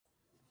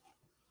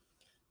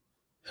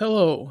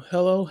Hello,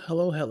 hello,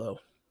 hello, hello.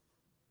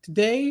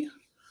 Today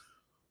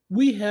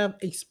we have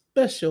a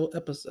special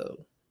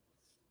episode.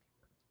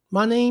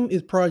 My name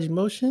is Project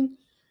Motion,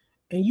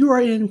 and you are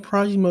in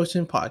Project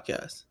Motion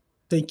Podcast.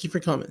 Thank you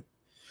for coming.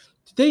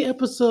 Today's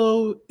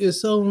episode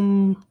is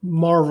some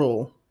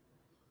Marvel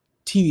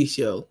TV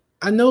show.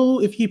 I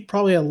know if you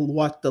probably have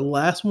watched the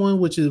last one,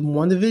 which is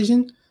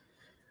WandaVision,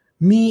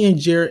 me and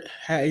Jarrett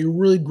had a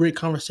really great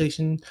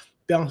conversation,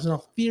 bouncing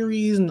off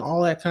theories and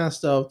all that kind of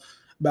stuff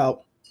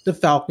about the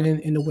Falcon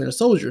and the Winter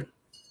Soldier.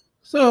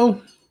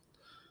 So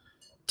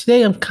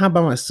today I'm kind of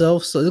by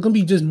myself, so it's gonna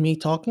be just me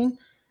talking. And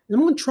I'm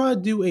gonna try to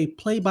do a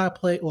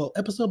play-by-play, well,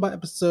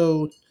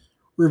 episode-by-episode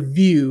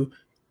review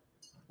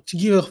to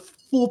give a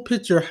full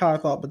picture of how I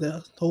thought about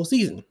the whole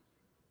season.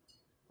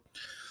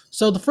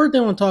 So the first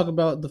thing I want to talk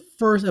about, the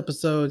first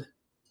episode,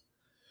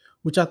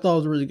 which I thought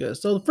was really good.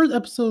 So the first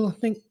episode, I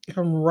think if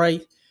I'm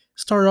right,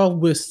 started off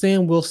with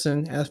Sam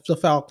Wilson as the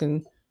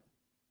Falcon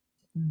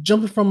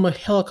jumping from a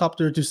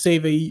helicopter to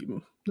save a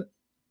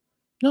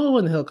no, it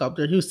wasn't a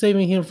helicopter. He was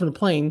saving him from the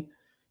plane.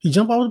 He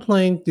jumped out of the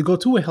plane to go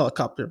to a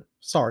helicopter.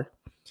 Sorry.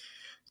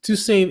 To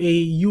save a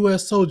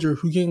U.S. soldier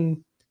who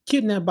getting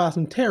kidnapped by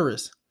some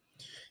terrorists.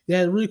 They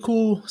had a really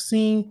cool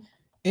scene,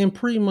 and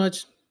pretty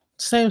much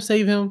Sam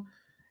saved him,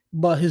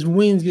 but his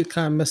wings get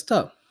kind of messed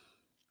up.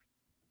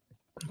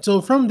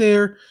 So from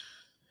there,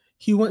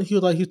 he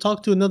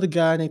talked to another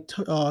guy named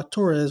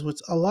Torres, which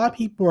a lot of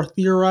people are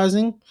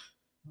theorizing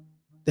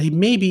that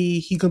maybe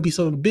he could be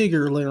something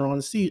bigger later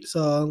on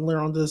later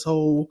on this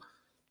whole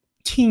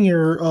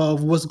tenure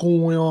of what's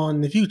going on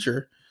in the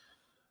future.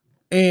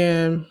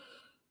 And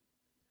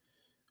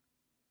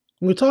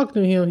when we talked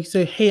to him, he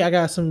said, "Hey, I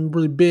got something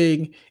really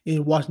big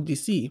in Washington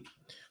D.C."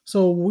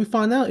 So what we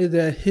find out is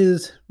that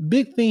his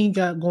big thing he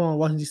got going on in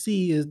Washington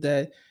D.C. is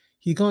that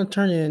he's going to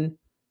turn in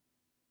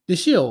the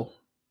shield,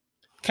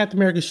 Captain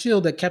America's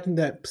shield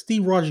that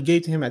Steve Rogers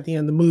gave to him at the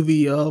end of the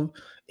movie of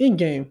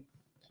Endgame.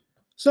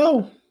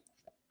 So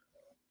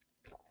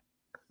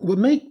what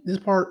make this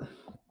part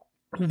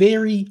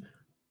very,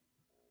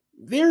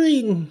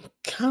 very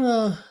kind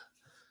of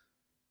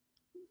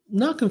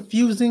not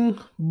confusing,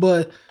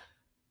 but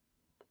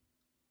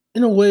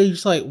in a way,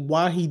 just like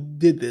why he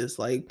did this.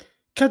 Like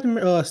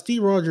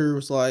Steve Rogers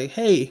was like,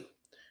 "Hey,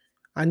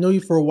 I know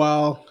you for a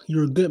while.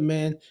 You're a good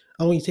man.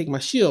 I want you to take my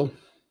shield."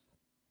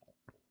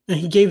 And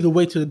he gave it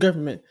away to the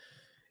government.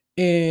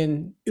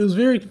 And it was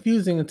very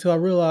confusing until I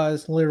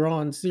realized later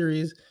on in the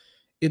series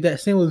that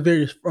Sam was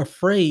very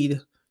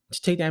afraid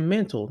to take that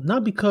mantle.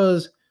 Not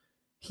because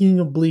he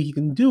didn't believe he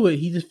can do it.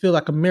 He just felt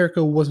like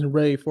America wasn't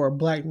ready for a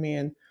black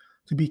man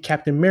to be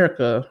Captain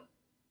America.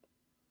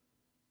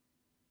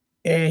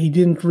 And he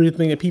didn't really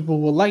think that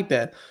people would like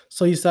that.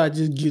 So he decided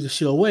to just give the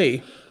shit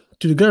away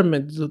to the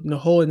government, the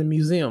whole in the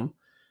museum.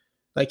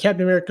 Like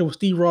Captain America with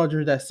Steve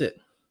Rogers, that's it.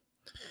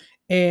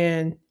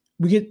 And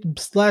we get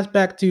slashed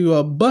back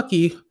to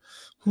Bucky,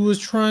 who was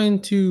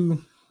trying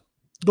to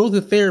go to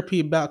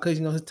therapy about because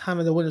his time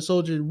as the Winter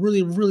Soldier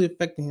really, really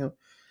affecting him,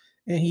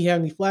 and he had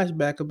any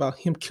flashback about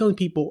him killing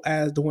people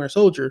as the Winter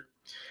Soldier.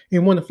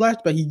 And one of the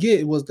flashback he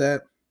get was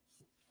that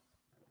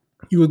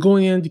he was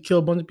going in to kill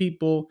a bunch of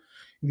people.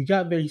 If he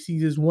got there, he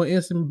sees this one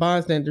innocent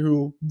bystander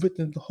who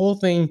witnessed the whole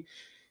thing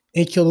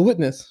and killed a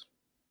witness.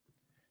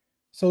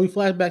 So we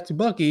flash back to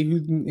Bucky,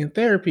 who's in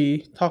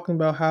therapy, talking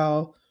about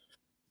how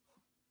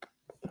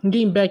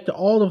getting back to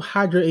all the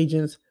Hydra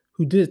agents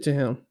who did it to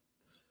him.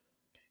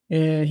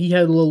 And he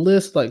had a little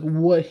list like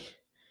what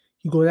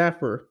he going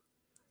after.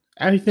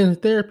 After he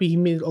finished therapy, he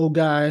met an old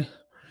guy.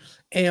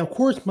 And of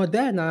course, my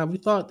dad and I, we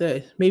thought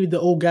that maybe the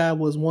old guy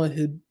was one of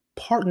his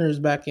partners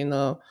back in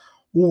World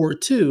War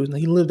II, and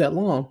he lived that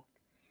long.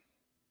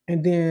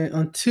 And then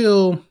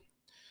until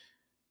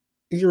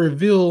it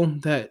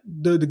revealed that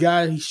the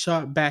guy he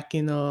shot back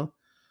in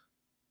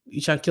he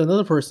shot to kill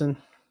another person,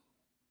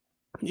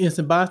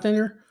 innocent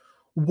bystander,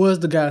 was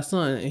the guy's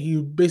son, and he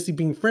was basically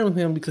being friends with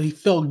him because he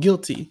felt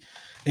guilty,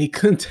 and he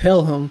couldn't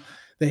tell him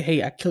that,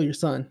 "Hey, I killed your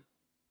son."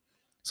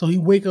 So he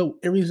wake up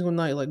every single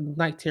night like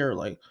night terror,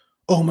 like,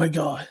 "Oh my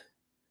god,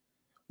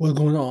 what's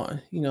going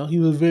on?" He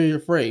was very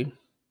afraid,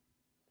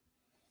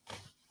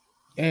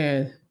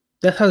 and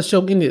that's how the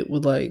show ended.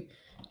 With like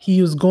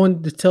he was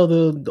going to tell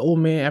the old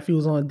man after he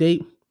was on a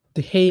date,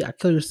 that, "Hey, I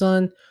killed your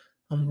son.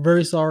 I'm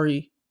very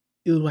sorry.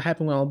 It was what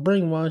happened when I was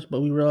brainwashed." But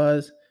we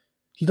realized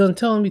he doesn't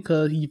tell him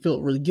because he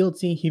felt really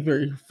guilty. He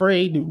very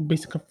afraid to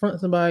basically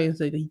confront somebody and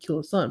say that he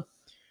killed his son,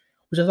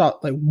 which I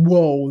thought like,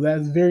 whoa,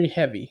 that's very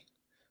heavy.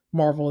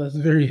 Marvel, that's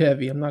very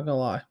heavy. I'm not gonna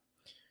lie.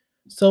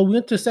 So we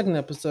went to the second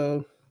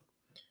episode,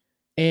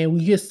 and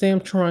we get Sam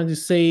trying to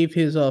save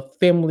his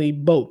family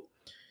boat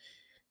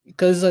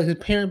because like his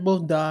parents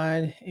both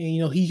died,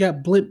 and he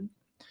got blipped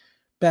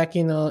back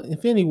in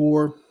Infinity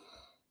War.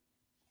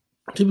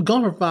 He was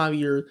gone for 5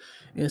 years,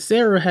 and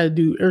Sarah had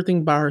to do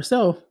everything by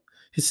herself,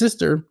 his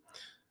sister,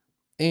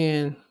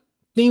 and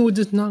things were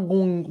just not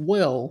going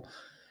well.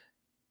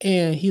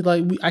 And he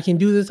like, I can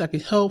do this, I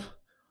can help,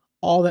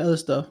 all that other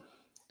stuff.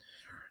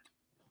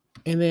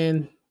 And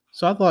then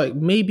So I thought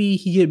maybe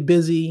he get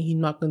busy, he's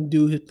not gonna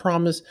do his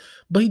promise,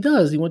 but he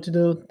does. He went to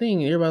the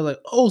thing, and everybody's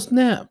like, "Oh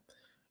snap,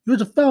 you're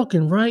the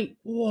Falcon, right?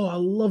 Whoa, I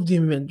love the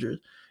Avengers."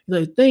 He's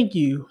like, "Thank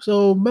you."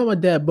 So met my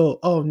dad boat.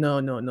 Oh no,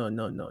 no, no,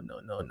 no, no, no,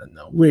 no, no,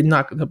 no. We're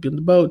not gonna help you on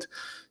the boat.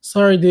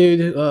 Sorry,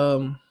 dude.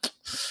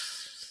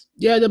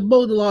 Yeah, the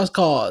boat lost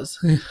cause.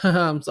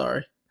 I'm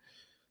sorry.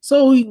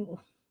 So he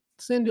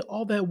sent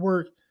all that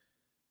work,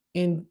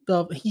 and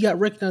he got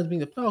recognized being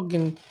the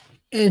Falcon,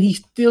 and he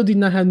still did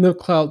not have enough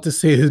clout to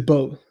save his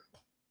boat.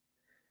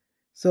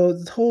 So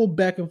this whole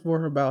back and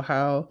forth about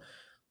how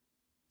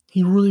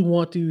he really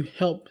wanted to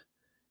help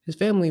his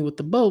family with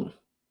the boat,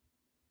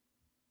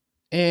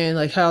 and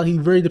like how he's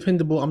very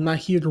dependable. I'm not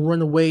here to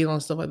run away and all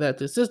stuff like that.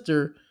 The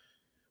sister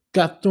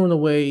got thrown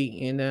away,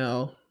 and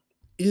now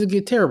it's gonna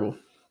get terrible.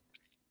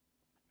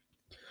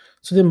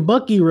 So then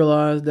Bucky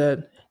realized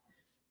that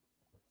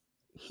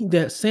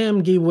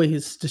Sam gave away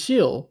the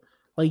shield.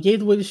 Like, he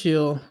gave away the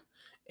shield,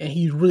 and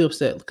he's really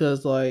upset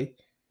because, like,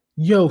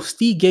 yo,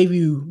 Steve gave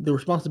you the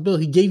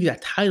responsibility. He gave you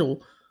that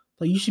title.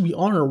 Like, you should be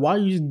honored. Why are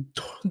you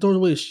just throwing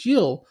away the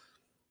shield?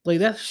 Like,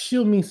 that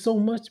shield means so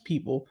much to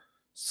people,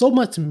 so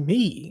much to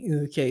me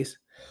in the case.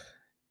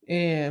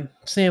 And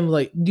Sam was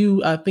like,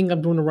 dude, I think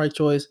I'm doing the right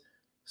choice.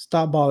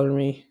 Stop bothering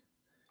me.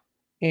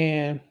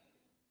 And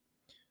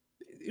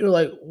you're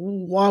like,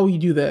 why would you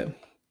do that?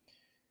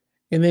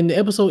 And then the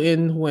episode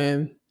ends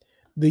when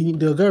the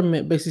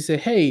government basically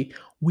said, hey,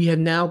 we have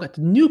now got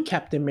the new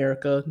Captain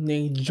America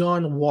named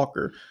John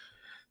Walker.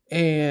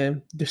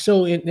 And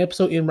the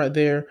episode end right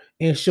there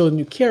and show a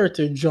new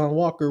character, John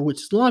Walker, which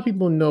a lot of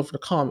people know for the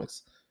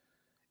comics.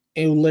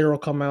 And later will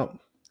come out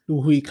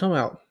who he come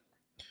out.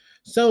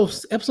 So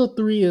episode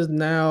 3 is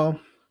now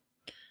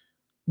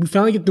we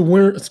finally get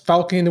the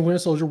Falcon and the Winter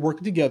Soldier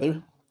working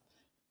together,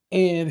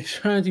 and they're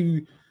trying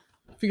to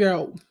figure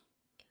out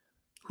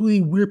who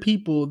the weird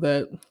people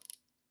that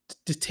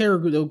the terror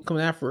group that will come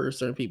after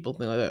certain people,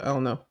 thing like that. I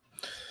don't know.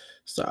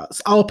 So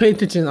I'll pay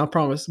attention, I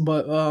promise.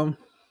 But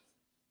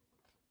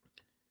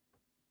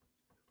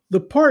the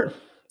part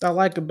I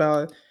like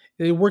about it,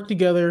 they work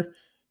together,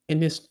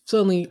 and then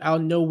suddenly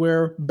out of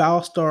nowhere,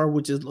 Battlestar,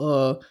 which is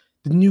the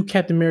new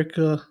Captain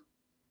America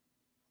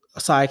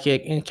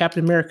sidekick, and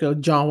Captain America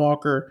John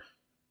Walker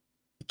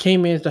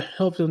came in to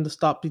help them to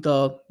stop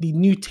the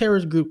new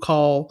terrorist group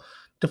called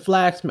the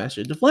Flag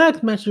Smasher. The Flag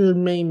Smasher's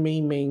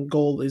main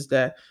goal is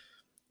that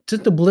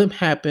since the blimp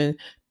happened,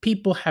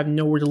 people have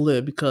nowhere to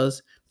live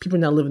because people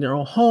are not living in their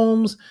own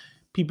homes.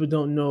 People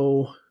don't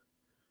know,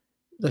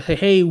 like,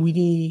 hey,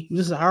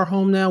 this is our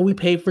home now. We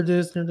pay for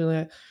this and everything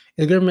like that.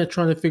 And the government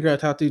trying to figure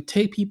out how to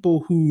take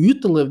people who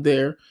used to live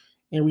there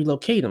and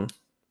relocate them.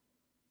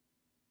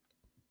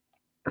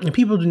 And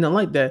people do not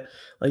like that.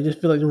 Like, just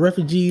feel like the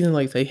refugees and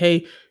like say,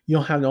 hey, you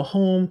don't have no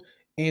home,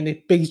 and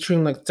they basically treat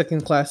them like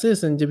second class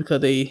citizens just because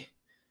they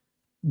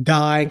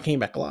died and came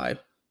back alive.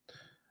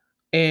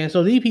 And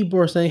so these people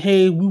are saying,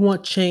 hey, we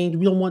want change.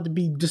 We don't want to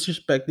be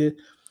disrespected.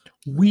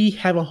 We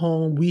have a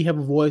home. We have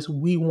a voice.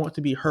 We want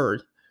to be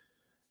heard.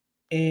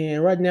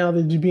 And right now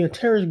they're just being a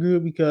terrorist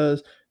group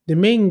because the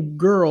main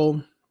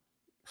girl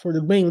for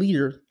the main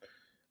leader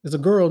is a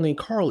girl named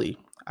Carly.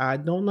 I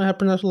don't know how to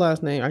pronounce her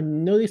last name. I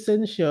know they said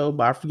in the show,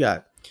 but I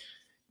forgot.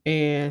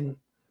 And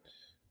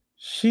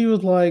she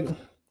was like,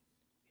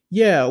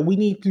 yeah, we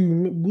need to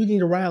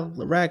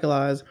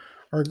radicalize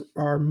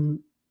our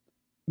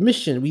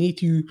mission. We need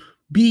to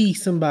be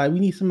somebody. We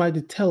need somebody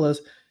to tell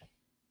us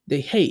that,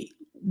 hey,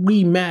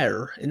 we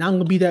matter. And I'm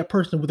gonna be that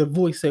person with a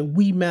voice that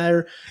we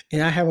matter.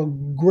 And I have a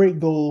great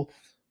goal.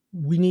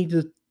 We need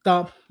to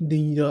stop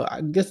the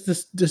I guess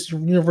this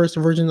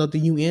universal version of the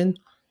UN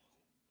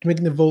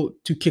making the vote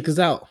to kick us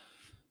out.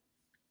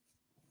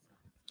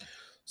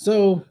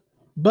 So,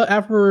 but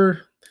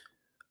after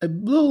a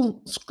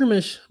little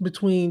skirmish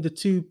between the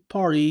two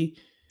party,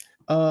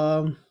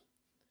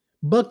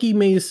 Bucky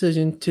made a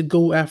decision to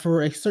go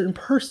after a certain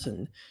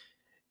person,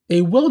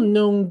 a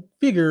well-known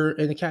figure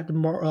in the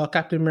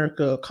Captain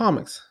America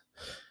comics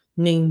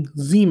named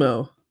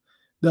Zemo.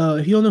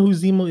 If you don't know who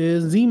Zemo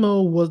is,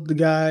 Zemo was the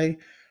guy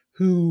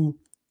who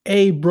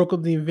broke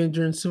up the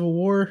Avenger in Civil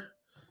War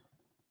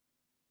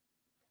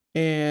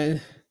and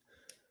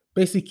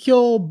basically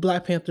killed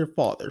Black Panther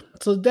father.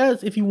 So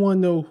that's if you want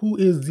to know who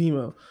is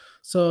Zemo.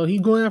 So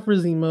he's going after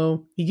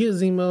Zemo. He gets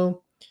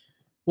Zemo.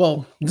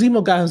 Well,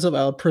 Zemo got himself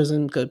out of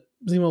prison because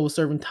Zemo was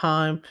serving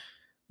time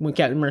when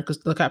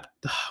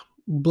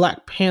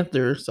Black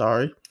Panther,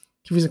 sorry.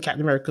 He was in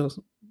Captain America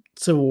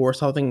Civil War,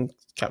 so I think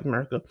Captain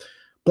America.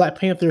 Black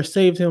Panther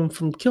saved him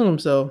from killing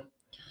himself,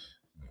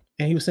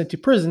 and he was sent to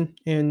prison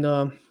in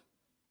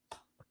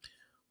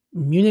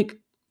Munich,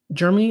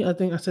 Germany. I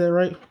think I said it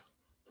right.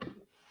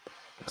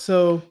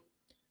 So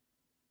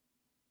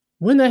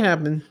when that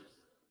happened,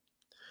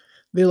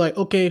 they're like,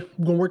 okay,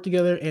 we're gonna work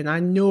together, and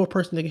I know a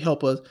person that can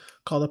help us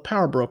called a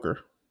power broker,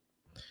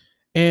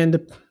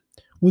 and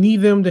we need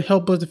them to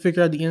help us to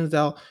figure out the ins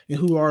out and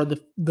who are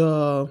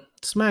the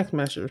Smack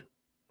Smasher.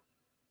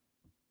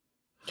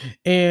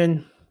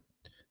 And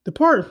the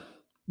part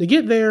they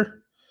get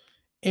there,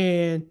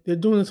 and they're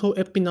doing this whole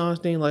espionage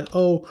thing, like,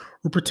 oh,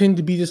 we're pretending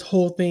to be this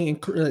whole thing in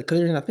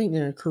Korea. I think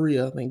they're in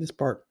Korea. I think this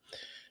part.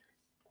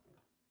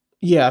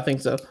 Yeah, I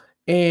think so.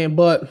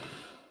 But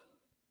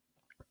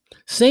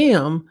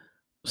Sam,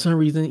 for some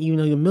reason, even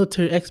though he's a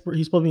military expert,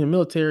 he's supposed to be in the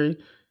military,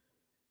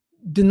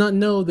 did not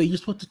know that you're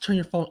supposed to turn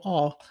your phone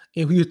off.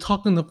 And when he was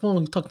talking on the phone,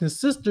 he was talking to his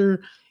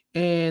sister,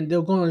 and they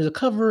were going under the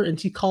cover, and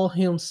she called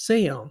him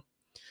Sam.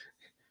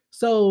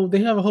 So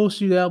they have a whole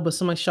shootout, but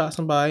somebody shot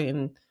somebody,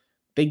 and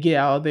they get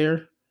out of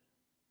there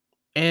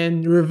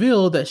and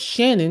reveal that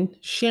Sharon,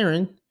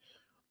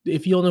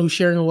 if you don't know who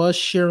Sharon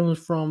was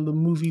from the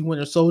movie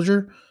Winter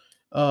Soldier.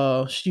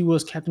 She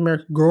was Captain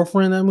America's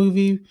girlfriend in that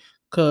movie,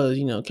 because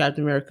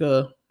Captain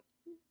America.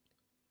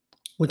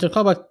 When I talk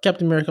about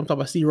Captain America, I'm talking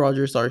about Steve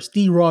Rogers. Sorry,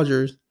 Steve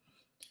Rogers.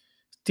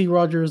 Steve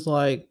Rogers,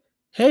 like,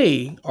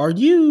 hey, are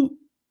you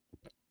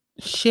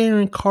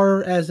Sharon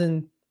Carter, as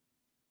in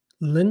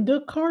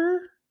Linda Carter?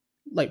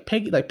 Like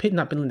Peggy,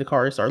 not Linda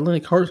Carter. Sorry,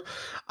 Linda Carter.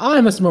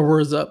 I messed my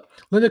words up.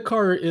 Linda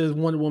Carter is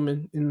Wonder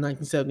Woman in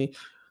 1970.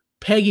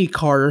 Peggy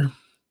Carter,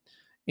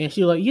 and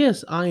she was like,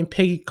 yes, I am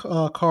Peggy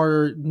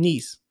Carter's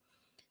niece.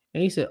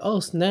 And he said, oh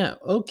snap,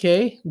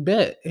 okay,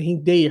 bet. And he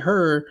dated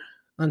her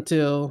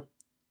until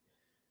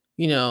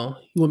he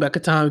went back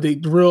in time to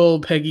date the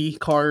real Peggy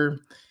Carter,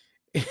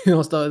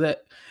 stuff like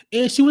that.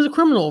 And she was a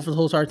criminal for the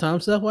whole entire time,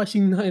 so that's why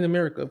she's not in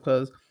America.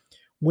 Because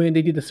when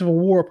they did the Civil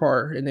War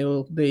part, and they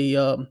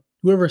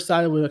whoever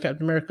sided with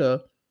Captain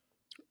America,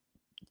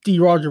 the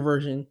Roger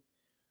version,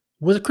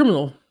 was a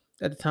criminal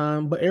at the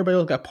time, but everybody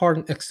else got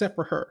pardoned except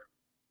for her.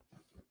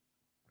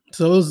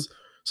 So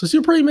she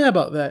was pretty mad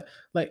about that.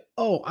 Like,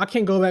 oh, I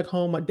can't go back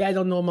home. My dad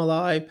don't know I'm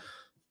alive,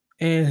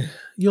 and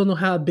you don't know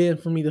how it's been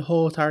for me the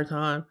whole entire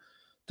time,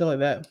 stuff like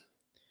that.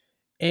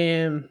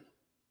 And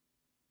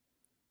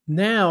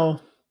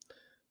now,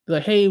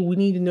 like, hey, we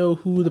need to know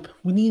who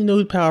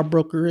the power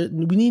broker is.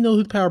 We need to know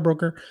who the power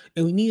broker,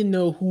 and we need to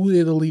know who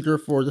is the leader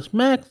for the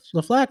Flag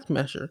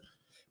Smasher.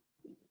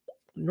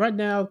 Right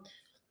now,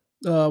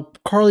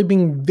 Carly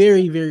being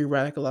very, very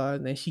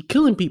radicalized, and she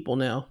killing people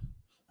now.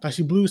 Like,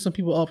 she blew some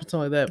people up and stuff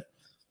like that.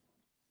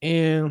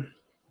 And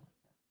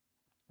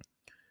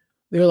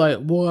they're like,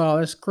 wow,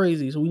 that's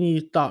crazy. So we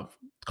need to stop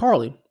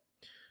Carly.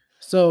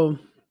 So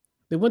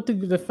they're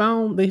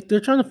trying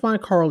to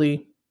find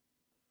Carly.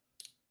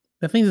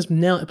 I think it's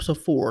now episode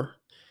 4.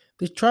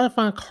 They try to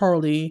find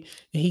Carly,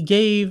 and he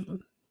gave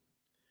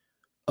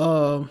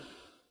they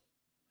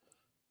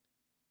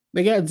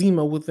got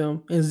Zemo with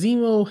them, and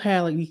Zemo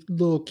had like this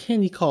little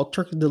candy called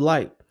Turkey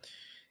Delight.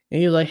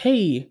 And he was like,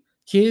 hey,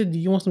 kid, do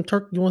you want some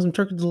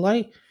Turkey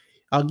Delight?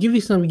 I'll give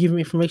you some, give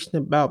me information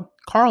about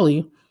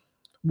Carly,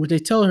 which they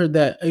tell her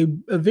that a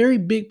very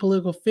big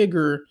political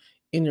figure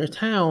in their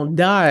town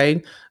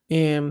died,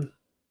 and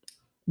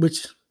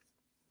which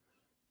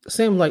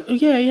Sam was like, oh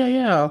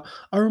yeah.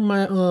 I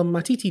remember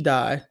my TT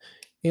died.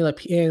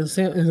 And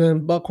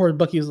then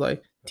Bucky was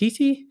like,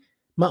 TT?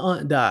 My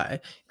aunt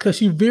died. Because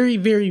she's very,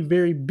 very,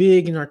 very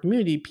big in our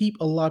community.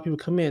 A lot of people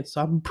come in. So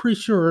I'm pretty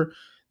sure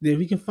that if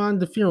we can find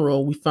the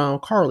funeral, we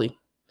found Carly.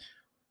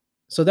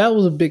 So that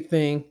was a big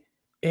thing.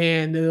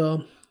 And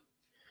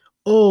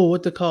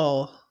what they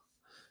call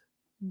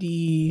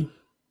the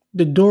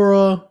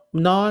Dora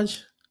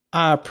Minaj.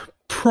 I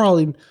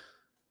probably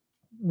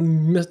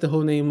messed the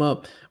whole name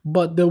up,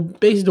 but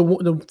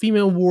the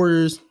female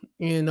warriors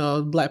in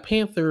Black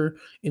Panther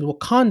in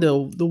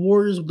Wakanda, the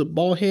warriors with the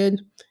bald head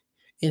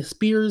and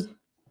spears,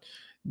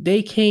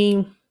 they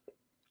came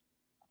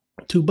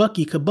to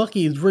Bucky, because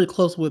Bucky is very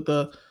close with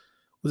the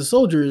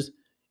soldiers,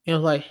 and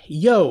was like,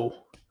 yo,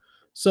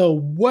 so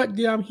what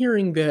did I'm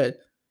hearing that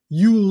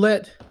you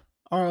let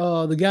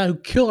our the guy who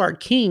killed our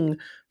king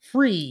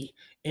free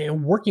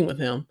and working with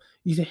him?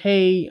 You say,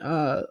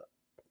 hey,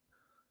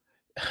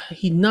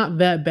 he's not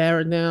that bad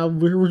right now.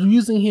 We're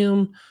using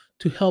him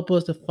to help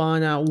us to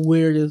find out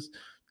where this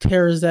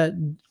terror is at.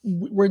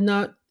 We're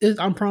not.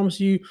 I promise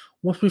you.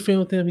 Once we finish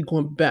with him, he's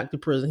going back to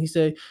prison. He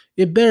said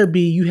it better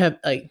be. You have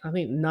like I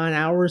think 9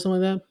 hours,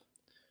 something like that.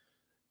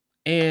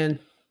 And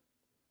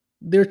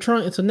they're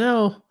trying. So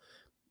now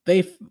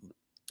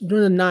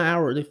during the 9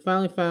 hours, they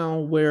finally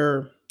found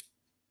where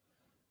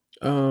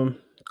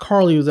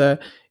Carly was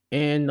at,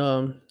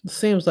 and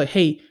Sam was like,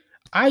 "Hey,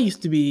 I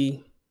used to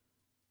be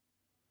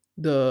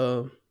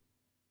the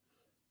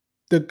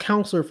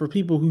counselor for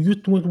people who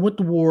went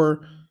to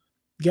war,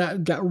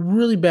 got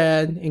really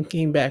bad, and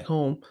came back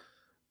home.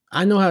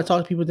 I know how to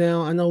talk people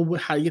down. I know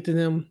how to get to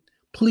them.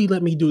 Please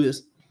let me do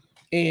this."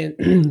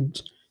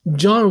 And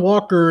John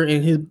Walker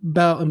and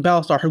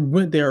Battlestar, who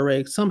went there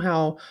already,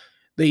 somehow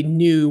they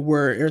knew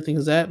where everything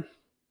is at,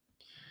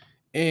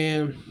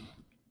 and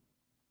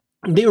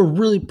they were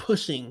really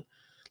pushing,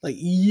 like,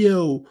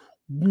 yo,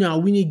 no,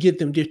 we need to get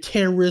them. They're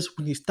terrorists.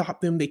 We need to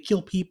stop them. They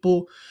kill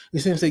people.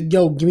 And Sam said,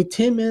 yo, give me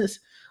 10 minutes.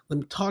 Let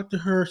me talk to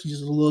her. She's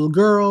just a little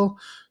girl.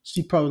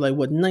 She's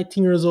probably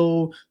 19 years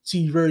old.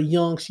 She's very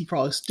young. She's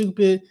probably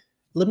stupid.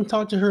 Let me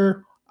talk to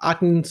her. I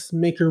can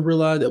make her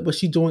realize that what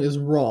she's doing is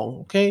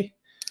wrong, okay?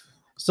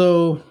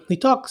 So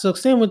so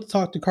Sam went to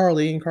talk to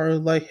Carly, and Carly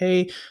was like,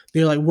 hey,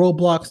 they're like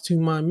roadblocks to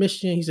my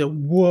mission. He said,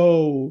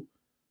 whoa,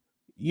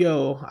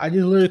 yo, I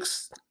just literally,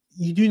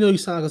 you do know you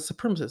sound like a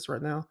supremacist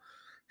right now.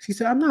 She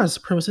said, I'm not a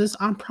supremacist.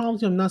 I'm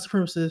promising I'm not a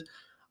supremacist.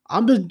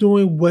 I'm just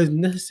doing what's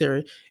necessary.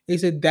 And he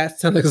said, that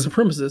sounds like a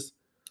supremacist.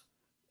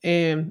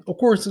 And of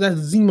course,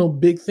 that's Zemo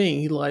big thing.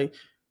 He like,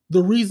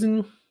 the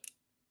reason,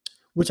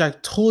 which I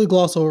totally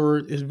gloss over,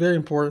 is very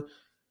important.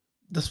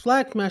 The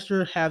Flag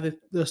Smasher have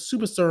the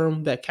super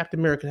serum that Captain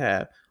America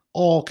had.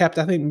 I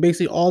think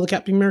basically all the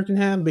Captain American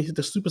have, basically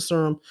the super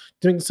serum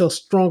to make themselves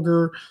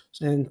stronger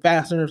and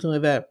faster and everything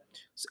like that.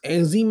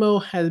 And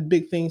Zemo had a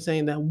big thing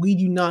saying that we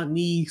do not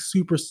need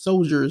super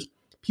soldiers.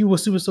 People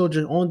with super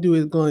soldiers all do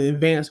is going to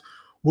advance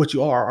what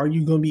you are. Are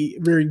you going to be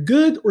very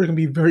good or going to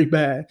be very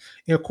bad?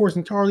 And of course,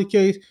 in Charlie's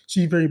case,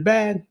 she's very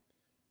bad.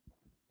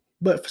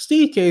 But for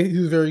Steve's case, he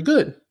was very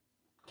good.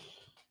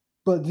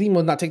 But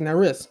Zemo's not taking that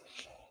risk.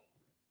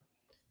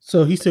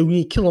 So he said we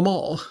need to kill them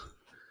all.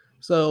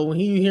 So when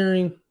he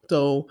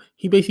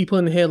basically put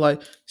in the head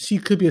like she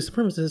could be a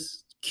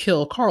supremacist,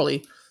 kill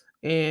Carly,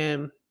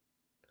 and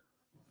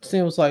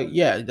Sam was like,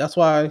 yeah, that's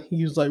why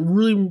he was like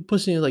really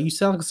pushing it. Like, you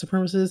sound like a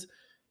supremacist.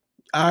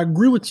 I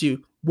agree with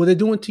you. What they're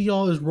doing to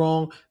y'all is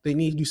wrong. They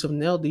need to do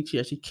something else. They need to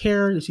actually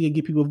care. They need to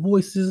give people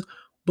voices.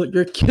 But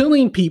you're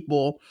killing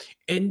people,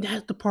 and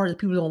that's the part that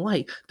people don't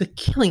like, the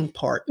killing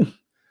part.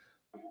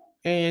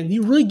 And he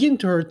really getting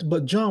to her,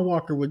 but John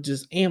Walker would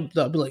just amped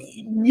up, be like,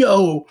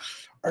 yo,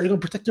 are you gonna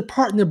protect your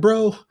partner,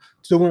 bro? To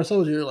the Winter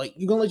Soldier, like,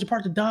 you gonna let your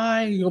partner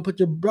die? You gonna put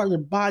your brother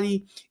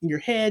body in your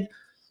head?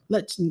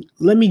 Let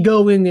me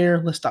go in there.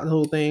 Let's stop the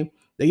whole thing.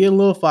 They get a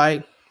little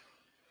fight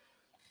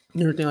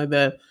and everything like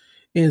that.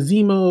 And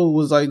Zemo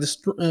was like,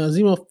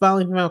 Zemo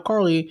finally found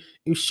Carly.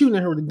 He was shooting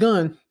at her with a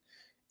gun,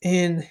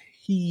 and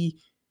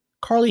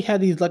Carly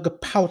had these like a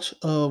pouch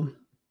of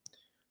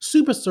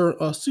super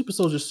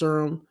soldier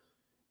serum,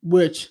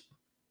 which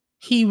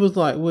Zemo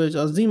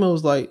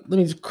was like, let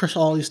me just crush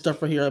all this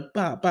stuff right here.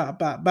 Bow, bow,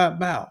 bow, bow,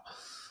 bow.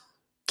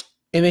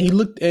 And then he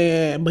looked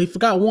but he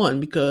forgot one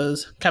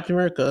because Captain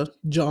America,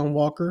 John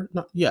Walker,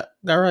 got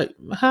right.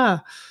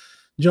 Ha!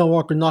 John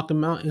Walker knocked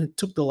him out and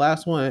took the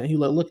last one. And he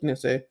like looking and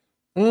said,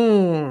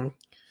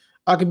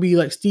 I could be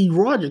like Steve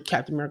Rogers,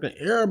 Captain America.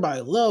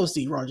 Everybody loves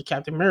Steve Rogers,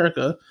 Captain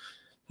America,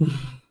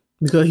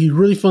 because he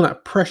really felt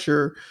that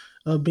pressure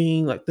of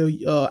being like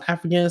the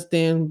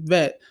Afghanistan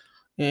vet,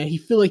 and he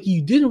felt like he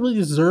didn't really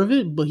deserve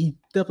it, but he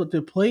stepped up to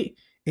the plate,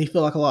 and he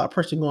felt like a lot of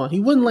pressure going on. He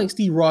wasn't like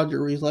Steve Rogers,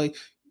 where he's like,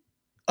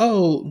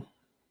 "Oh,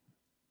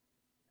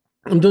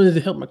 I'm doing this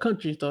to help my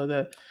country," and stuff like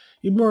that.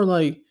 He's more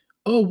like,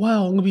 "Oh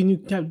wow, I'm gonna be new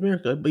Captain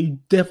America," but he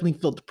definitely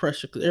felt the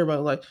pressure because everybody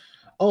was like,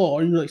 "Oh,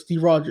 are you like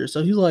Steve Rogers?"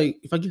 So he's like,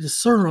 "If I get the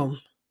serum,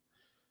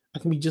 I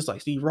can be just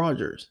like Steve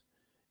Rogers,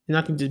 and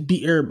I can just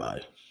beat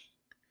everybody."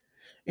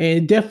 And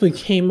it definitely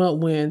came up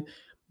when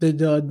the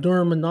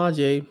Dora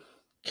Milaje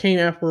came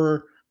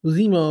after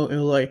Zemo and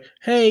was like,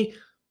 "Hey,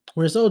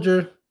 we're a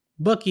soldier,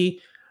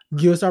 Bucky,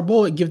 give us our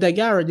boy, give that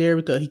guy right there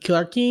because he killed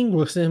our king.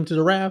 We'll send him to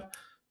the raft,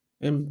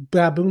 and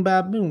ba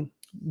boom.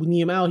 We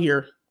need him out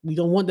here. We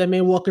don't want that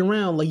man walking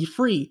around like he's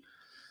free."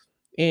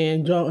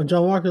 And John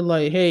Walker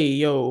like, "Hey,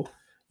 yo,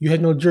 you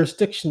had no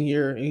jurisdiction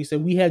here." And he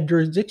said, "We had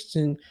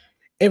jurisdiction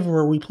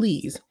everywhere we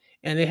please."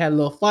 And they had a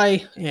little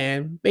fight,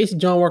 and basically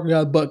John Walker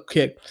got a butt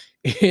kicked,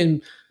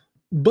 and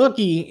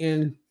Bucky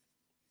and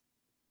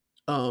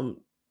um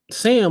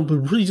Sam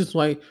was really just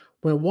like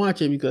want to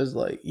watch it because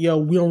like, yo,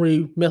 we don't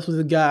really mess with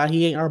the guy.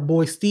 He ain't our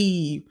boy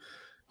Steve.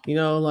 You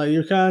know, like,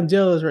 you're kind of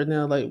jealous right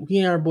now. Like, he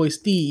ain't our boy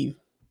Steve.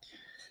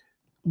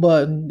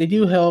 But they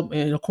do help,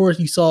 and of course,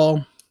 you saw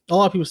a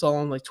lot of people saw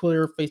on like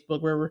Twitter,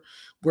 Facebook, wherever,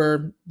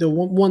 where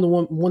one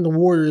of the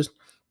warriors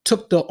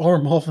took the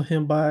arm off of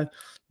him by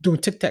doing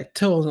tic tac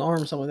toe on the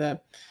arm or something like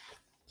that,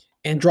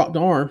 and dropped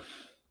the arm.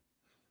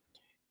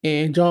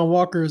 And John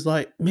Walker is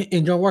like, man,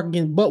 and John Walker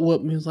getting butt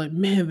whooped, and he's like,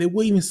 man, they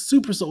were even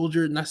super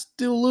soldier, and I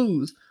still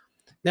lose.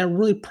 That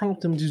really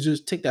prompted him to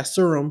just take that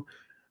serum.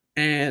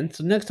 And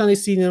so next time they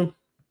see them,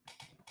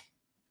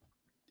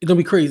 it's gonna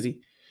be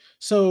crazy.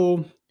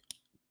 So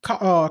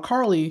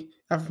Carly,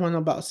 after finding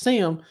out about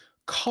Sam,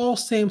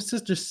 calls Sam's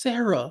sister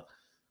Sarah,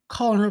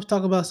 calling her up to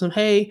talk about some.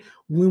 Hey,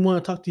 we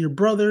want to talk to your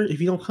brother.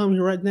 If you don't come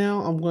here right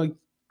now, I'm going to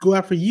go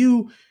after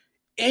you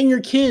and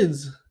your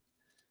kids.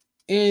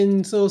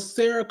 And so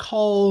Sarah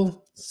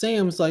called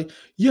Sam's like,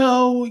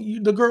 yo,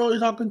 the girl you're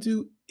talking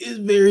to is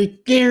very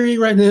scary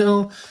right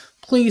now.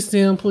 Please,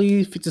 Sam,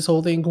 please fix this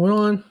whole thing going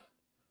on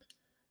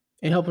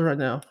and help her right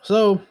now.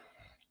 So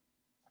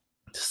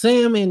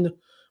Sam and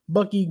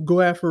Bucky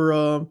go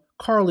after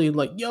Carly,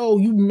 like, yo,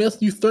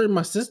 you threatened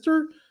my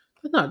sister?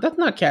 That's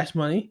not cash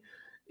money.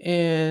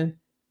 And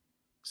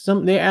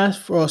they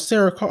asked for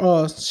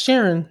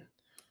Sharon.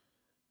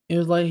 It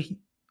was like,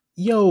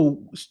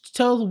 yo,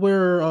 tell us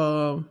where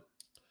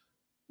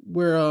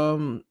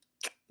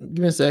give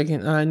me a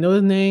second. I know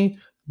his name,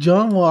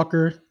 John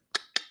Walker,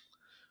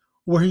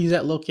 where he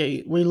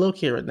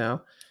located right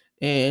now.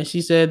 And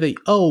she said that,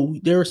 oh,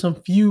 there were some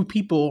few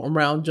people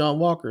around John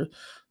Walker.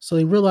 So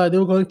they realized they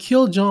were going to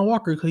kill John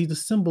Walker because he's the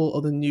symbol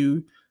of the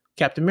new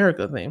Captain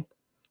America thing.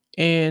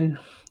 And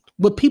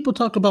what people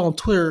talk about on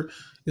Twitter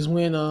is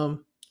when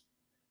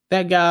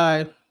that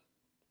guy,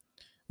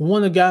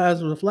 one of the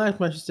guys with the flash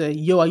match said,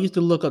 yo, I used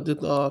to look up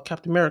the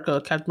Captain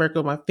America. Captain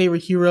America, my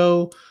favorite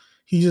hero.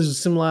 He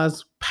just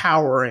symbolized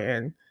power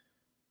and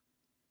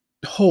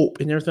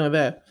hope and everything like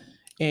that.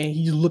 And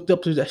he just looked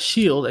up to that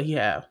shield that he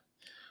had.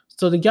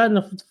 So they got in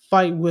a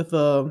fight with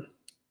the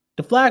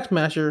Flag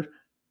Smasher,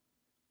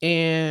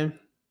 and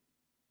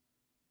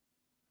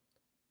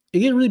it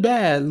get really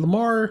bad.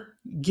 Lamar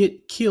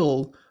get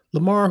killed.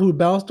 Lamar, who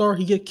Battlestar,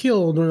 he get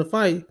killed during the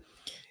fight,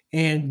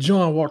 and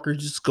John Walker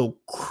just go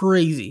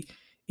crazy.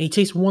 And he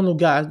takes one of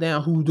the guys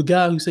down, who the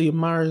guy who say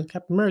admires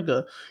Captain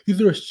America. He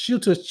threw a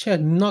shield to his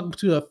chest,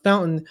 knocked him to a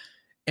fountain,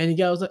 and the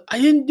guy was like,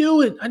 I didn't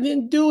do it. I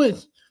didn't do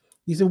it.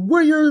 He said,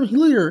 where your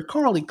leader,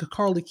 Carly? Because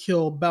Carly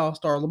killed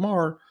Battlestar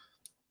Lamar.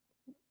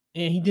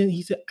 And he didn't.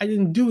 He said, I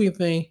didn't do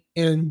anything.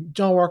 And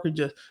John Walker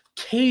just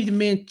caved the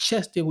man's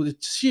chest in with a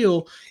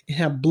shield and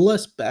had blood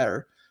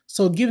spatter.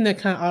 So given that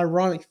kind of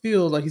ironic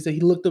feel, like he said, he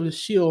looked up the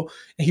shield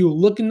and he was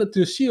looking up to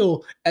the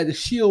shield as the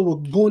shield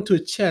was going to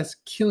his chest,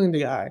 killing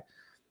the guy.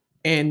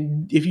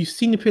 And if you've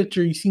seen the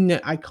picture, you've seen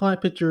that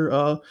iconic picture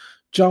of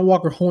John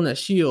Walker holding that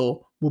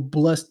shield with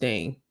blood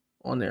stain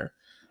on there.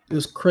 It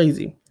was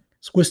crazy.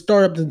 So we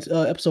start up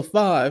to episode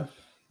 5,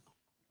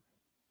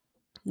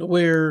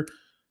 where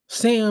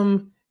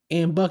Sam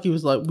and Bucky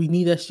was like, we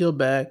need that shield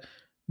back.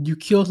 You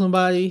kill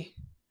somebody,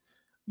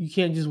 you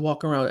can't just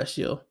walk around with that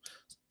shield.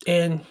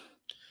 And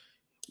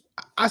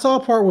I saw a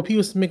part where people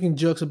was making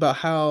jokes about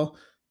how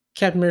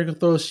Captain America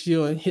throws a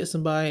shield and hit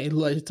somebody and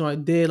like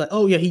somebody dead. Like,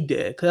 oh yeah, he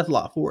dead, because that's a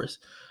lot of force.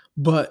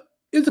 But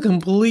it's a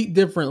complete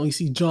different when you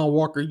see John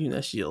Walker using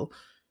that shield.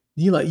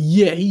 You're like,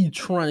 yeah, he's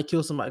trying to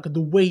kill somebody. Because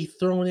the way he's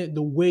throwing it,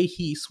 the way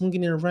he's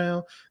swinging it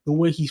around, the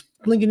way he's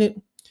flinging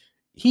it,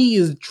 he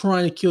is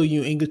trying to kill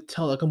you, and you could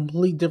tell a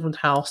complete different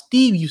how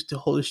Steve used to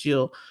hold a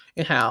shield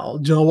and how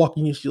John Walker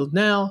used a shield.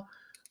 Now,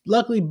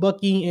 luckily,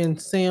 Bucky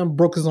and Sam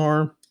broke his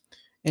arm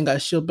and got a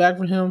shield back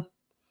for him.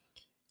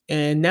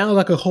 And now,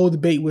 like a whole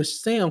debate with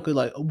Sam, because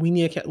like we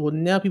need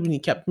now people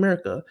need Captain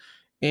America,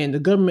 and the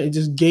government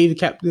just gave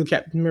the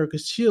Captain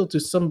America's shield to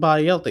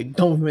somebody else they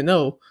don't even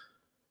know.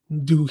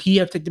 Do he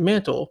have to take the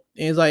mantle?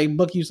 And it's like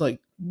Bucky's like,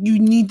 you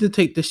need to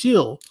take the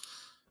shield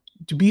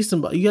to be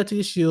somebody. You got to take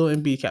the shield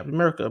and be Captain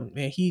America.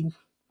 And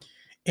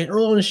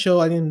earlier in the show,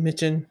 I didn't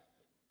mention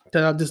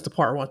that this is the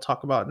part I want to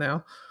talk about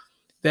now.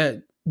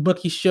 That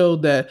Bucky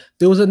showed that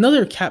there was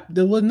another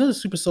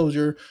super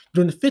soldier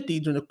during the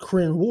 50s, during the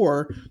Korean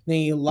War,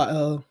 named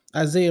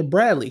Isaiah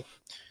Bradley.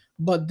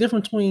 But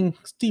different between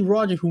Steve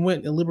Rogers, who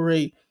went and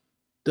liberate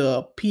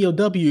the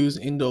POWs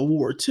in the World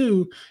War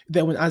II,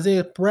 that when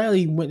Isaiah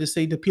Bradley went to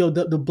say the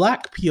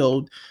black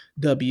POWs,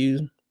 the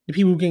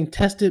people who were getting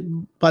tested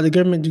by the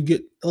government to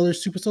get other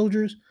super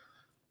soldiers,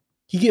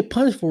 he get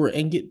punished for it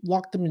and get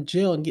locked up in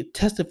jail and get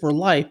tested for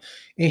life.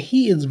 And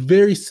he is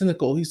very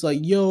cynical. He's like,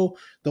 yo,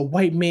 the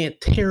white man,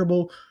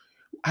 terrible.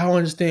 I don't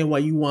understand why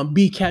you want to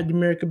be Captain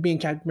America, being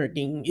Captain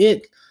America,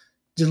 it.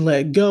 Just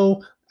let it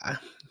go.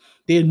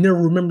 They'd never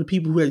remember the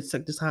people who had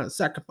this kind of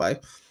sacrifice.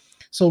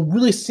 So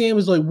really, Sam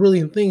is like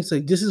really thinks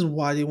like this is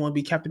why they want to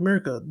be Captain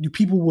America. Do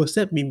people will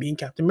accept me being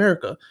Captain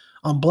America?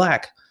 I'm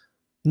black,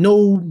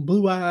 no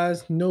blue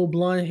eyes, no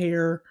blonde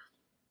hair.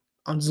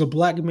 I'm just a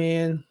black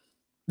man.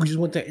 We just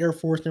went to Air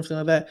Force and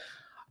everything like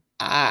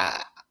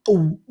that.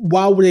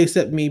 Why would they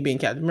accept me being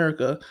Captain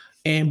America?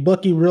 And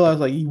Bucky realized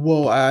like,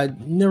 whoa, I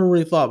never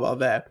really thought about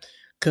that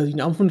because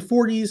I'm from the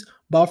 40s,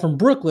 but I'm from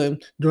Brooklyn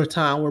during a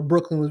time where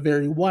Brooklyn was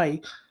very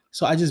white.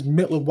 So I just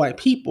met with white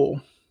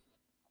people.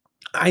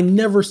 I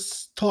never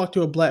talked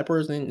to a black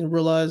person and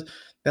realized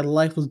that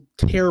life was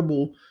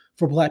terrible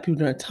for black people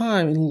during that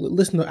time. And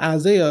listen to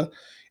Isaiah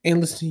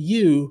and listen to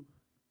you.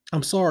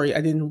 I'm sorry,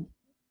 I didn't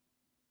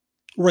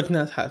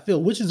recognize how I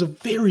feel, which is a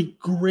very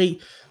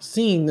great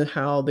scene.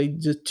 How they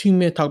just 2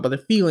 men talk about their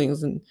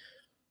feelings, and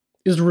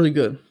it's really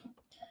good.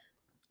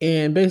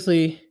 And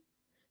basically,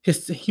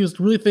 he was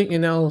really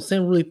thinking. Now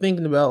Sam really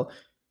thinking about,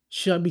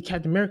 should I be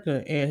Captain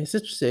America? And his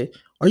sister said,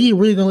 "Are you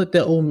really gonna let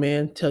that old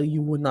man tell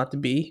you what not to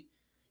be?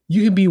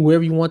 You can be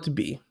wherever you want to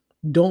be.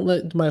 Don't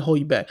let somebody hold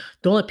you back.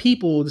 Don't let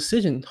people's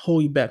decision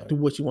hold you back to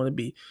what you want to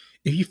be.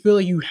 If you feel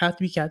like you have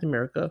to be Captain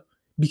America,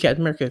 be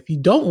Captain America. If you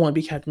don't want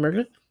to be Captain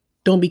America,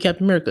 don't be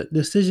Captain America. The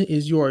decision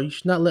is yours. You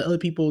should not let other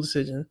people's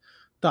decision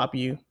stop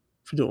you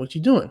from doing what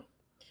you're doing."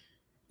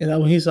 And that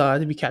when he decided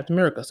to be Captain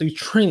America. So he's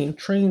training.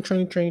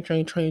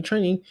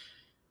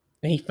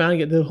 And he finally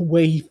get the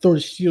way he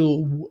throws the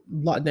shield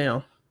locked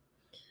down.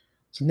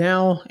 So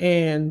now,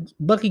 and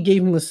Bucky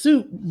gave him a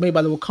suit made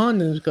by the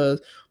Wakandans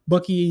because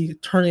Bucky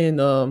turned in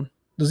the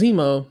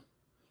Zemo,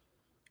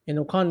 and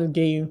Wakanda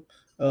gave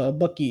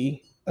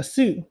Bucky a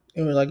suit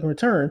and we're like in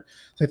return.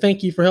 So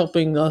thank you for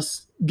helping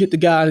us get the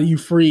guy you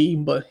free,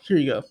 but here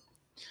you go.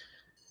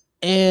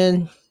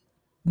 And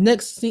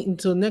next scene,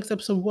 until next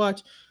episode,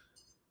 watch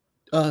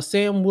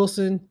Sam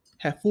Wilson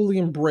had fully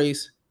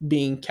embraced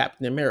being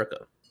Captain America.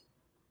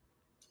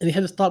 And they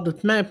had to stop the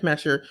Mad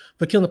Masher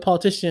for killing the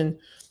politician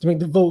to make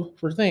the vote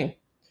for the thing.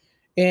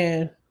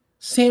 And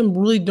Sam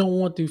really don't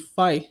want to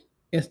fight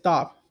and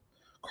stop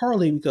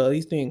Carly because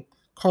he thinks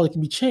Carly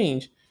can be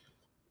changed.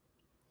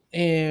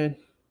 And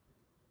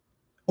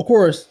of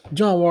course,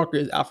 John Walker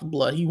is out for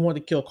blood. He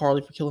wanted to kill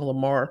Carly for killing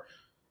Lamar.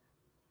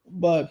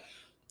 But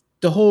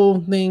the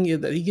whole thing is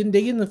that they get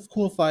in a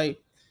cool fight,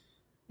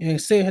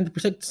 and Sam had to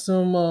protect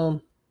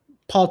some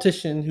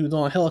politician who's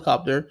on a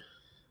helicopter.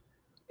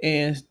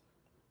 And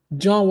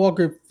John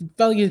Walker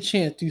finally get a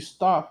chance to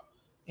stop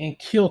and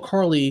kill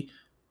Carly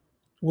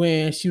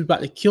when she was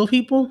about to kill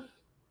people.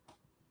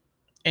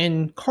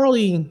 And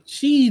Carly,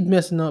 she's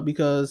messing up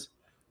because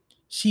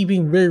she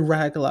being very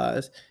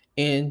radicalized,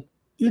 and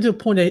even to the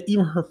point that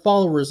even her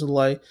followers are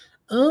like,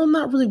 I'm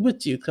not really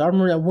with you. Because I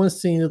remember that one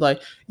scene is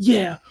like,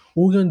 yeah,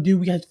 what we're gonna do,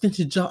 we gotta finish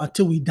the job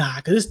until we die,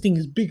 because this thing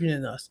is bigger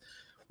than us.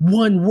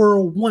 One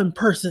world, one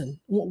person.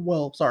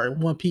 Well, sorry,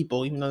 one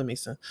people, even though that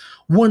makes sense.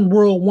 One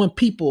world, one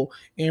people.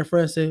 And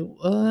Fred said,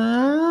 I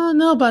don't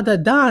know about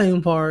that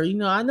dying part.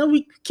 I know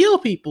we kill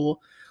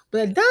people, but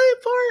that dying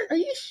part, are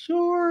you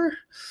sure?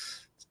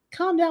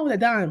 Calm down with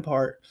that dying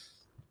part.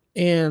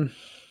 And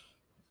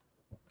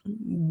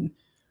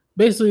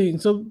basically,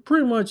 so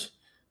pretty much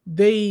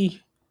they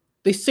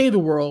save the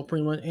world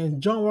pretty much,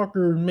 and John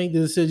Walker made the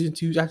decision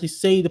to actually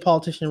save the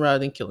politician rather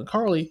than killing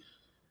Carly.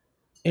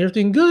 And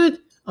everything good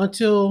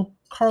until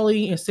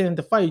Carly and Sam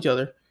to fight each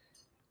other.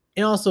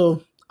 And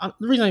also, the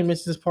reason I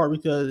mentioned this part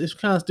because it's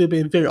kind of still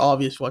been very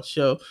obvious to watch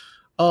the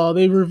show.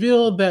 They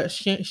revealed that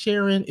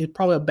Sharon is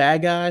probably a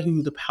bad guy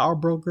who's the power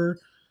broker,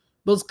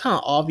 but it's kind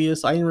of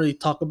obvious. I didn't really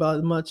talk about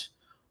it much,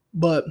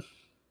 but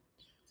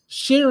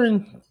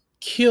Sharon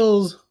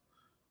kills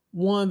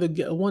one of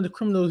the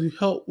criminals who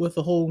helped with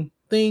the whole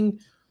thing.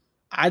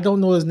 I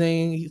don't know his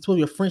name. He's supposed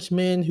to be a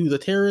Frenchman who's a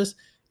terrorist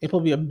and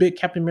probably a big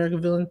Captain America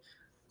villain.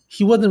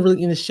 He wasn't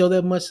really in the show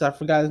that much, so I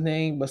forgot his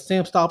name. But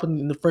Sam stopped him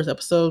in the first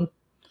episode,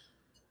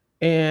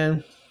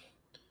 and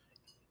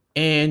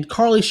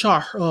Carly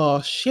shot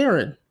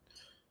Sharon,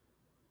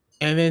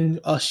 and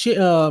then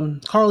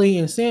Carly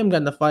and Sam got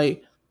in the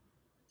fight,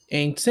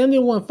 and Sam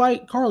didn't want to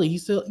fight Carly. He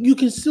said, "You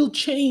can still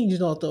change,"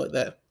 and all stuff like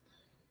that.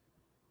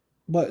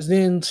 But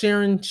then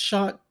Sharon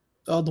shot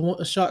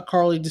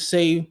Carly to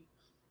save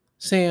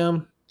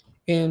Sam,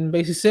 and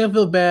basically Sam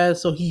felt bad,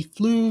 so he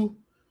flew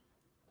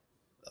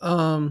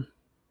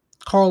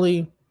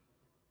Carly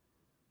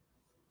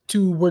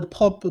to where the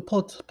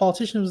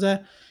politician was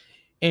at,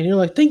 and you're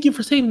like, "Thank you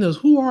for saving us.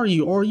 Who are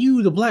you? Are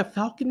you the Black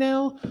Falcon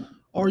now?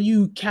 Are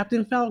you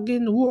Captain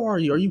Falcon? Who are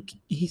you? Are you?"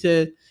 He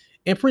said,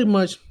 and pretty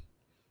much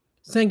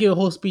Sam gave a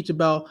whole speech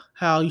about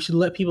how you should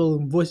let people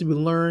voice people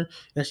learn,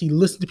 and actually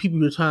listen to people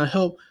you're trying to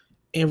help,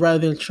 and rather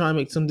than try to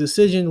make some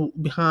decision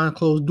behind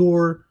closed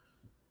door,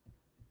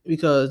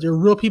 because they're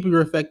real people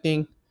you're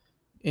affecting,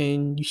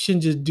 and you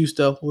shouldn't just do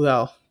stuff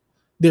without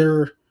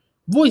their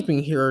voice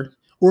being heard,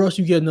 or else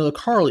you get another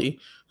Carly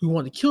who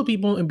want to kill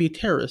people and be a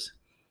terrorist.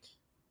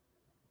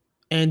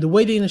 And the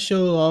way they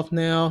show it off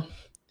now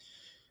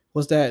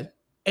was that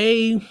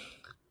Bucky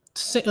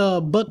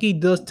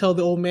does tell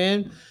the old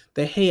man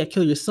that, hey, I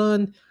killed your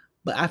son,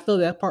 but I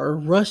felt that part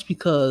was rushed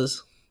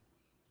because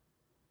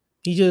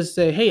he just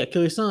said, hey, I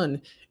killed your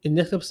son. In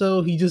the next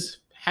episode, he's just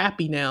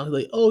happy now. He's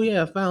like, oh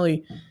yeah,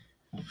 finally,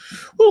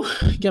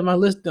 got my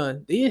list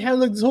done. They didn't have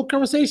like this whole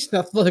conversation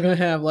I thought they're gonna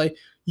have. Like,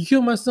 you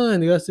killed my son.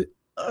 They gotta say,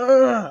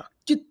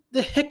 get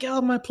the heck out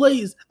of my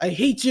place. I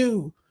hate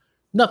you.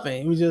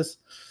 Nothing. It was just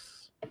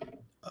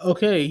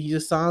okay. He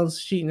just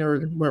sounds cheating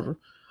or whatever.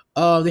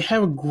 They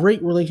have a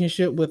great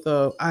relationship with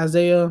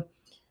Isaiah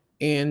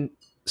and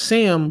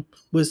Sam.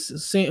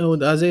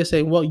 With Isaiah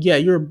saying, "Well, yeah,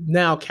 you're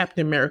now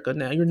Captain America.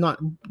 Now you're not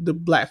the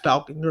Black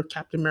Falcon. You're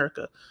Captain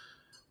America.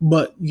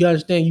 But you gotta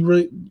understand,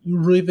 you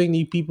really think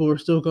these people are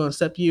still gonna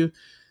accept you?"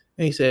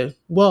 And he said,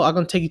 "Well, I'm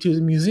gonna take you to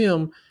the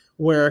museum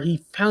where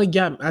he finally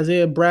got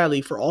Isaiah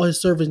Bradley for all his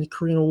service in the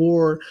Korean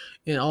War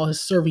and all his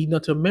service he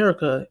done to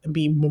America and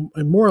be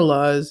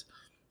immortalized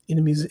in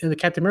the museum, in the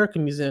Captain America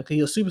Museum, because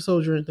he was a super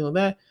soldier and anything like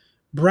that."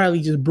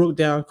 Bradley just broke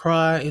down,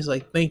 cried. He's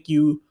like, "Thank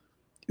you."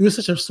 It was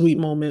such a sweet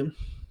moment.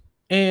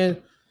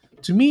 And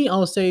to me,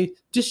 I'll say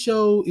this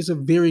show is a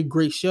very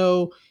great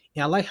show.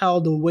 And I like how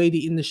the way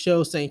they end the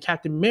show saying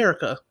Captain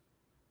America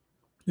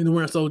in the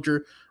Winter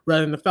Soldier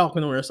rather than the Falcon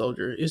and the Winter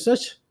Soldier. It's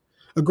such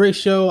a great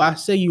show. I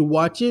say you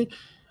watch it.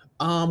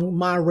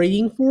 My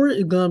rating for it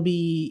is going to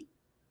be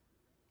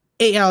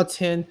 8 out of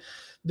 10.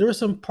 There was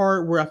some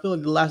part where I feel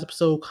like the last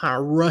episode kind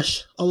of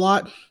rushed a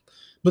lot,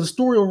 but the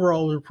story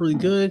overall was pretty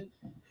good.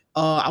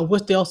 I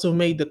wish they also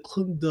made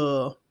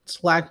the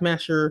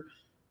Slackmasher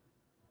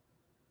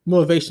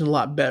motivation a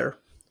lot better.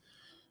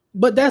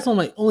 But that's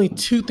only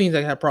two things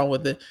I have a problem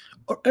with it.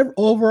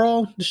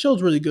 Overall, the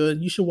show's really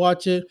good. You should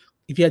watch it.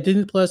 If you have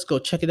Disney Plus, go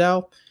check it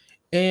out.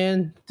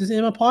 And this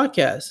is my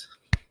podcast.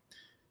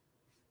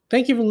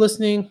 Thank you for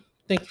listening.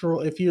 Thank you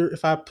for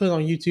if I put it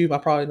on YouTube, I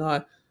probably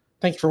not.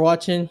 Thank you for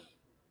watching.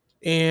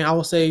 And I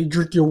will say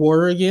drink your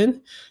water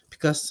again,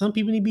 because some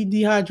people need to be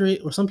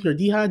dehydrated, or some people are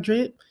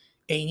dehydrated,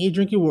 and you need to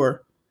drink your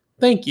water.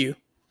 Thank you.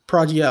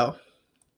 Prodigy out.